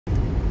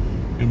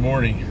Good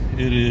morning.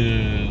 It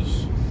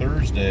is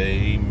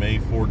Thursday, May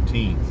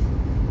 14th.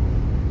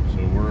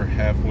 So we're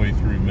halfway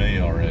through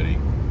May already.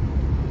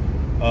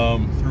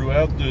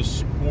 Throughout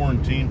this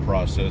quarantine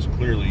process,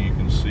 clearly you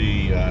can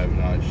see I have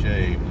not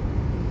shaved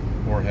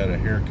or had a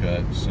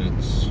haircut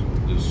since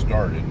this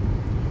started.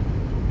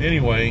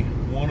 Anyway,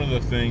 one of the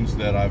things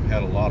that I've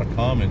had a lot of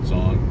comments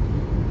on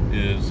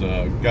is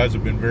guys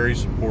have been very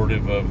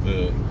supportive of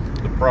the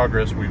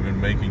progress we've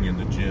been making in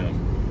the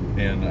gym.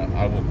 And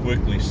I will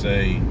quickly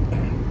say,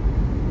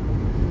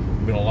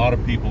 been a lot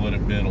of people that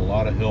have been a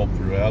lot of help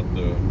throughout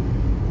the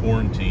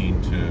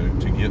quarantine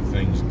to get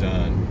things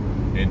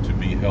done and to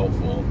be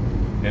helpful,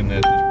 and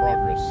that this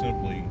progress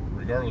simply,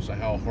 regardless of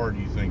how hard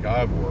you think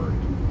I've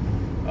worked,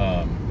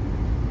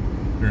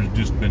 there's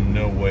just been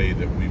no way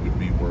that we would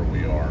be where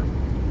we are,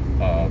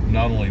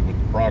 not only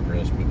with the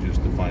progress but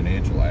just the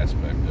financial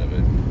aspect of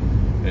it.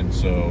 And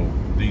so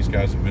these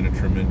guys have been a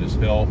tremendous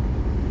help,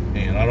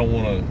 and I don't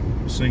want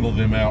to single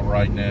them out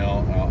right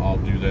now. I'll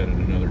do that at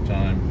another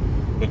time.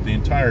 But the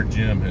entire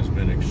gym has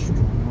been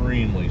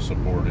extremely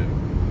supportive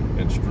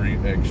and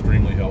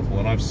extremely helpful.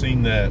 And I've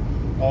seen that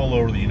all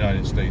over the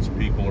United States.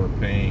 People are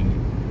paying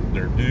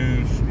their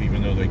dues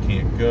even though they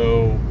can't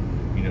go.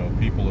 You know,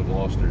 people have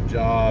lost their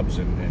jobs,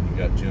 and you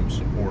got gyms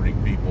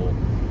supporting people.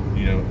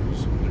 You know,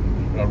 it's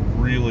a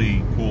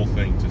really cool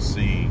thing to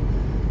see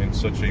in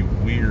such a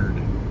weird,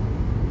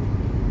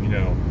 you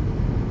know,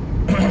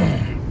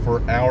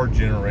 for our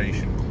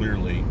generation,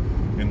 clearly,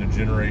 in the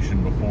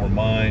generation before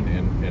mine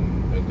and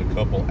the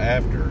couple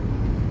after,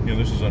 you know,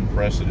 this is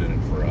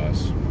unprecedented for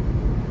us.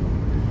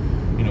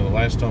 You know, the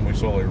last time we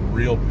saw a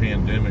real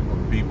pandemic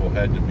where people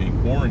had to be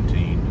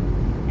quarantined,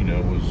 you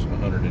know, was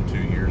 102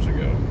 years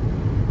ago.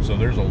 So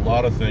there's a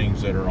lot of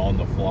things that are on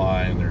the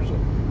fly, and there's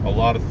a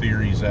lot of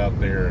theories out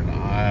there, and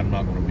I'm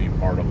not going to be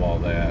part of all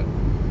that.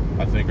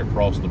 I think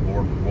across the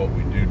board with what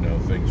we do know,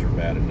 things are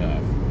bad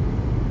enough.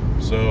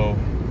 So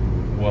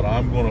what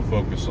I'm going to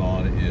focus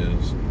on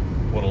is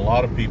what a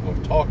lot of people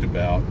have talked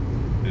about,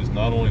 is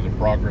not only the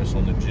progress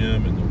on the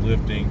gym and the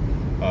lifting.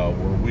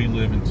 Where we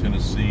live in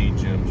Tennessee,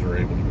 gyms are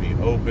able to be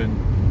open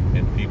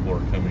and people are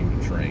coming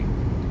to train.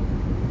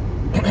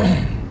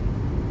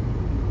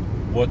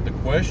 What the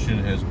question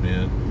has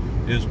been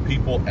is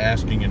people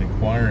asking and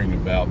inquiring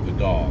about the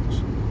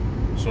dogs.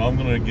 So I'm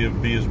going to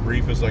be as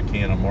brief as I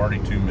can. I'm already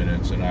 2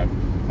 minutes, and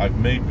I've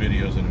made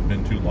videos that have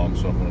been too long,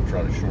 so I'm going to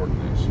try to shorten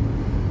this.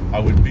 I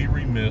would be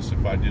remiss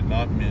if I did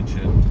not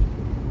mention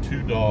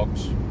two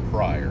dogs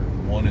prior.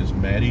 One is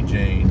Maddie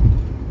Jane,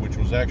 which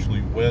was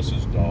actually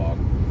Wes's dog.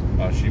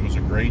 She was a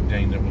Great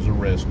Dane that was a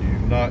rescue.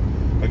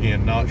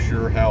 Not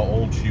sure how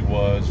old she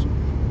was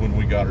when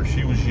we got her.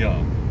 She was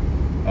young.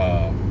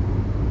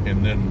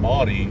 And then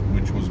Maudie,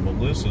 which was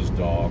Melissa's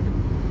dog,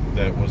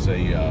 that was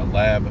a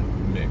lab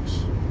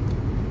mix.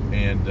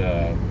 And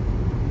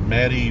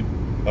Maddie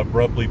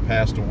abruptly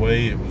passed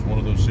away. It was one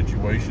of those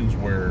situations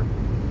where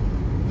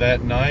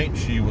that night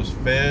she was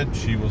fed,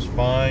 she was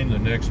fine. The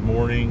next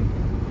morning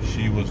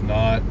she was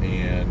not,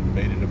 and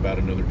made it about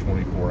another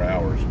 24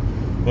 hours.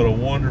 But a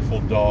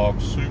wonderful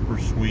dog, super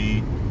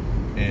sweet,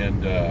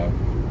 and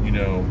you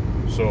know,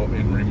 so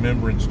in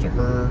remembrance to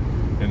her.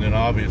 And then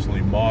obviously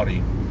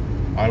Maudie,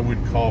 I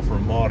would call for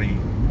Maudie,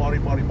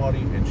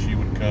 and she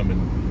would come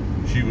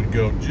and she would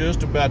go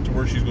just about to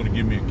where she's going to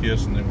give me a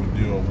kiss, and then would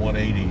do a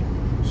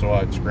 180 so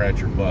I'd scratch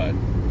her butt.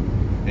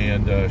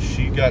 And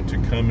she got to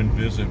come and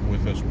visit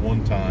with us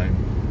one time,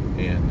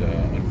 and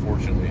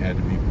unfortunately had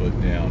to be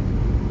put down.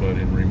 But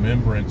in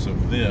remembrance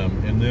of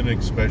them, and then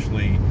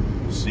especially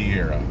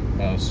Sierra.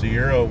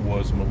 Sierra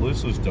was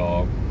Melissa's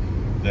dog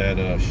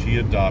that she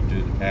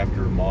adopted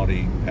after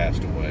Maudie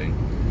passed away.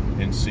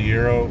 And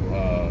Sierra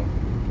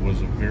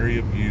was a very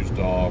abused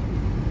dog,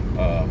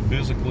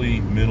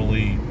 physically,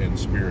 mentally, and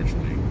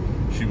spiritually.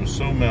 She was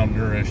so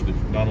malnourished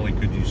that not only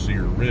could you see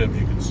her ribs,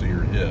 you could see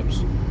her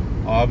hips.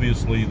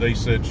 Obviously, they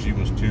said she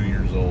was 2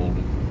 years old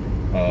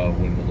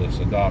when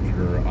Melissa adopted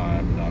her.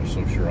 I'm not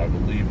so sure I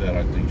believe that.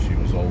 I think she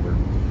was older.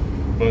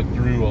 But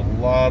through a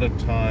lot of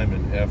time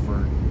and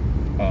effort,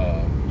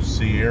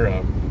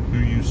 Sierra, who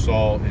you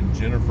saw in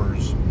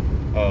Jennifer's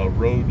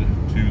Road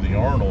to the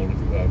Arnold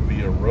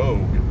via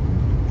Rogue,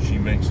 she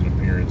makes an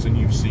appearance. And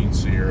you've seen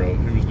Sierra,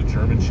 who is the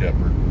German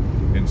Shepherd,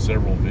 in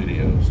several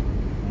videos.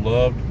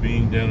 Loved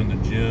being down in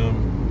the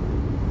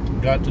gym.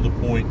 Got to the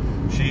point,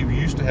 she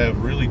used to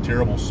have really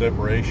terrible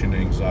separation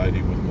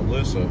anxiety with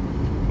Melissa,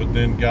 but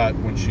then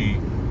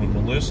when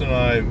Melissa and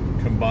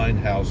I combined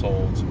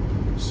households,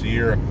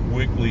 Sierra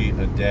quickly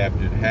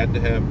adapted, had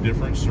to have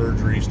different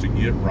surgeries to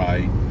get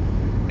right,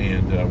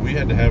 and we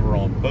had to have her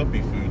on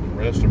puppy food the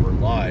rest of her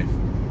life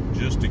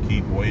just to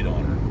keep weight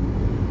on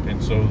her.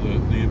 And so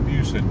the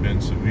abuse had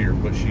been severe,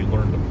 but she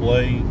learned to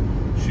play,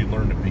 she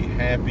learned to be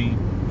happy,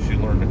 she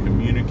learned to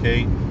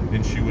communicate,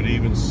 and she would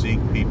even seek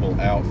people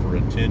out for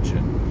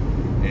attention.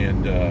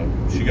 And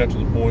she got to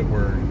the point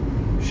where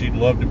she'd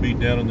love to be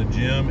down in the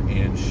gym,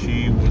 and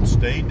she would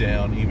stay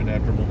down even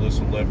after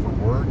Melissa left for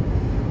work.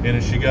 And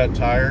if she got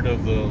tired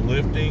of the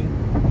lifting,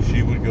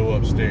 she would go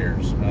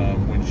upstairs.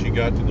 When she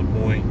got to the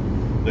point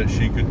that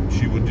she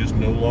would just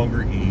no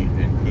longer eat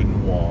and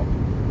couldn't walk,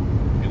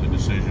 and the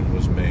decision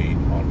was made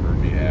on her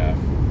behalf,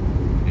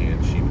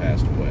 and she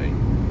passed away.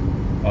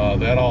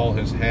 That all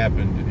has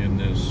happened in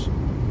this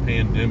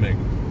pandemic.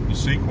 The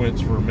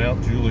sequence for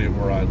Mount Juliet,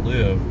 where I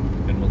live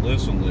and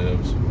Melissa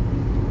lives,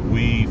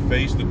 we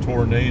faced the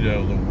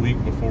tornado the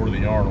week before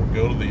the Arnold.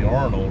 Go to the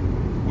Arnold,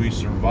 we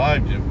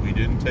survived it. We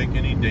didn't take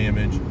any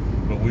damage,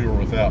 but we were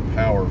without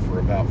power for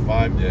about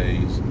 5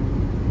 days.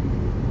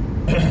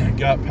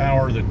 Got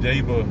power the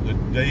day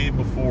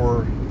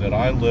before that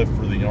I left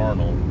for the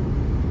Arnold,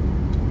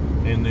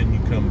 and then you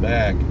come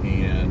back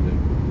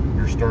and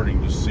you're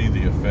starting to see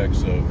the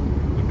effects of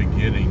the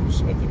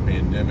beginnings of the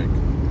pandemic.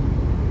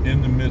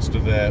 In the midst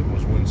of that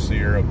was when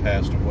Sierra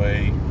passed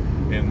away,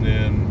 and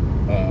then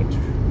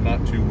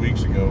not 2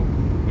 weeks ago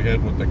we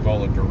had what they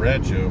call a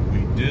derecho.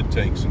 We did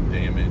take some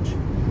damage,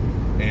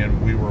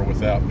 and we were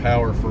without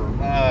power for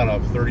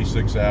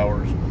 36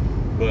 hours,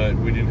 but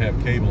we didn't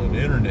have cable and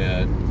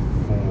internet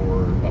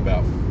for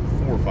about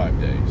 4 or 5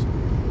 days.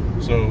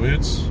 So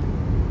it's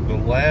the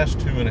last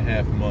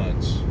 2.5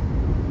 months,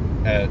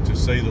 to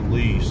say the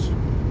least,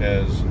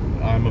 as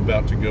I'm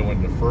about to go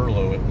into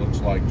furlough. It looks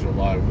like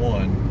July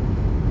 1.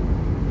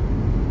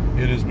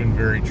 It has been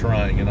very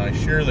trying, and I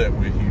share that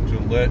with you to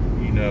let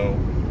you know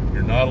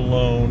you're not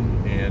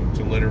alone, and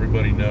to let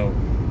everybody know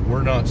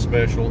we're not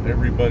special.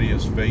 Everybody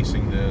is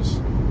facing this,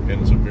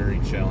 and it's a very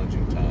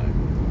challenging time.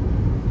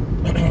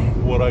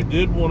 What I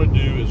did want to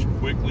do is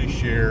quickly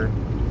share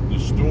the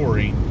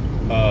story.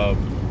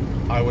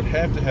 I would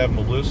have to have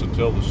Melissa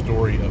tell the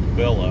story of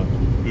Bella,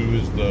 who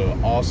is the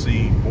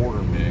Aussie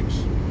border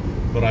mix,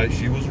 but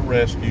she was a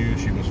rescue.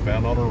 She was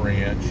found on a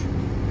ranch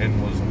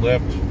and was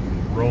left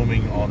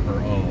roaming on her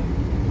own.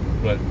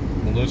 But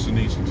Melissa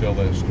needs to tell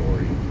that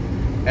story.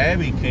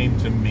 Abby came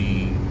to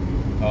me.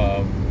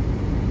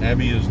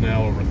 Abby is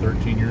now over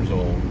 13 years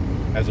old,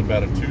 has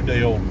about a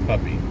 2-day-old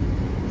puppy.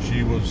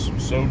 She was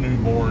so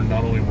newborn,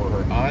 not only were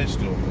her eyes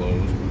still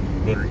closed,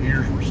 but her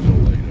ears were still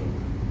laid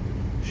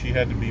over. She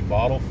had to be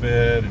bottle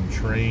fed and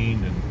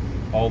trained and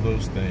all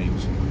those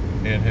things,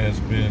 and has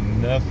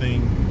been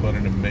nothing but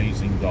an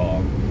amazing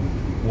dog.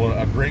 Well,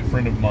 a great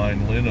friend of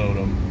mine, Lynn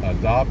Odom,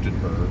 adopted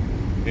her,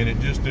 and it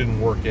just didn't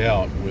work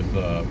out with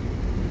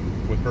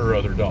her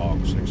other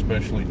dogs,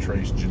 especially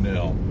Trace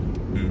Janelle,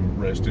 who,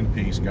 rest in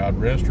peace, God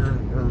rest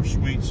her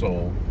sweet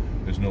soul,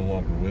 is no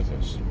longer with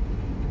us.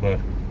 But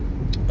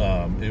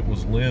it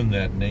was Lynn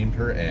that named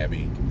her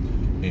Abby,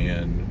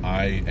 and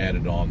I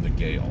added on the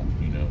Gail,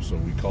 so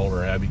we called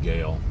her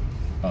Abigail.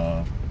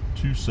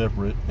 2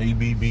 separate,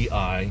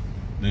 A-B-B-I,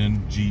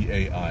 then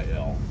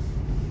G-A-I-L.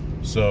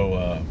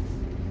 So,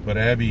 but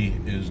Abby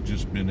has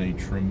just been a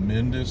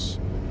tremendous,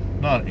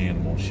 not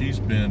animal, she's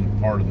been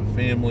part of the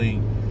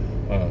family,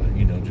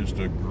 just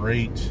a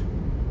great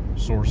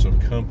source of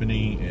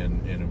company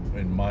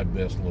and my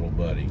best little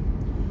buddy.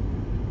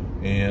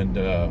 And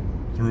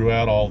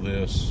throughout all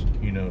this,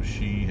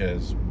 she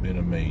has been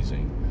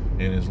amazing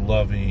and is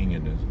loving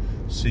and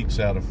seeks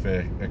out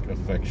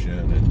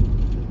affection,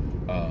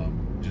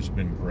 and just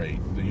been great.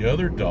 The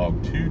other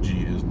dog,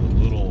 Tuji, is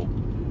the little,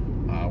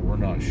 we're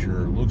not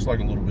sure, looks like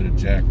a little bit of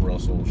Jack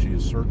Russell. She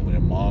is certainly a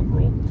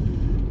mongrel.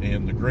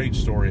 And the great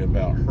story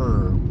about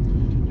her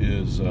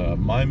is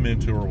my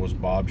mentor was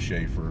Bob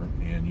Schaefer,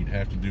 and you'd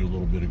have to do a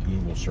little bit of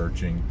Google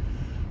searching,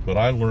 but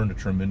I learned a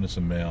tremendous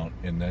amount,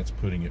 and that's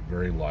putting it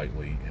very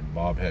lightly. And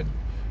Bob had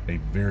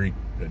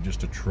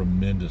just a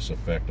tremendous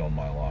effect on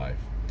my life.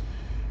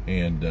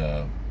 And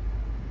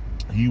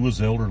he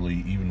was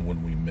elderly even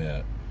when we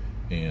met,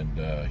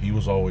 and he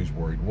was always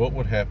worried what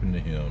would happen to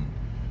him,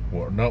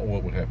 or not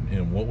what would happen to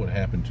him, what would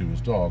happen to his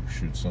dog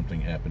should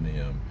something happen to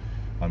him.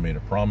 I made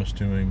a promise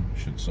to him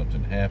should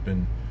something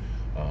happen.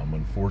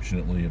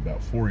 Unfortunately,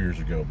 about 4 years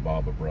ago,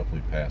 Bob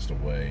abruptly passed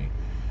away,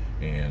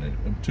 and it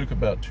took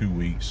about 2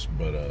 weeks,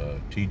 but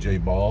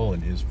TJ Ball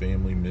and his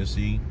family,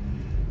 Missy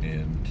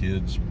and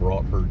kids,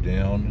 brought her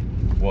down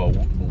while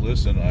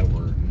Melissa and I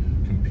were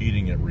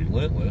competing at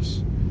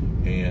Relentless,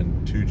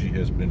 and Tuji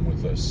has been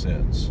with us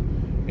since,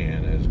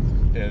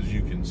 and as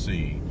you can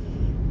see,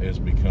 has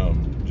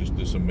become just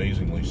this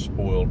amazingly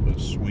spoiled but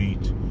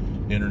sweet,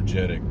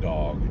 energetic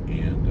dog.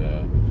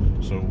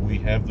 And so we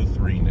have the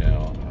 3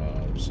 now.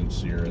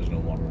 Since Sierra is no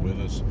longer with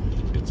us,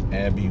 it's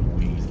Abby,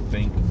 we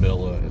think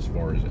Bella as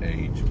far as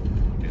age,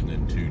 and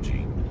then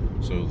Tuji.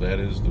 So that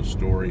is the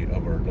story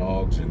of our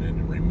dogs, and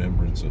in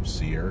remembrance of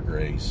Sierra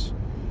Grace,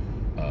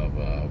 of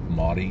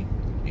Maudie,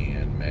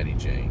 and Maddie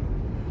Jane.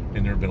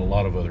 And there have been a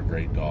lot of other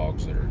great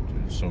dogs that are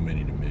so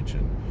many to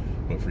mention,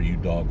 but for you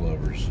dog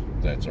lovers,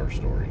 that's our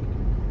story.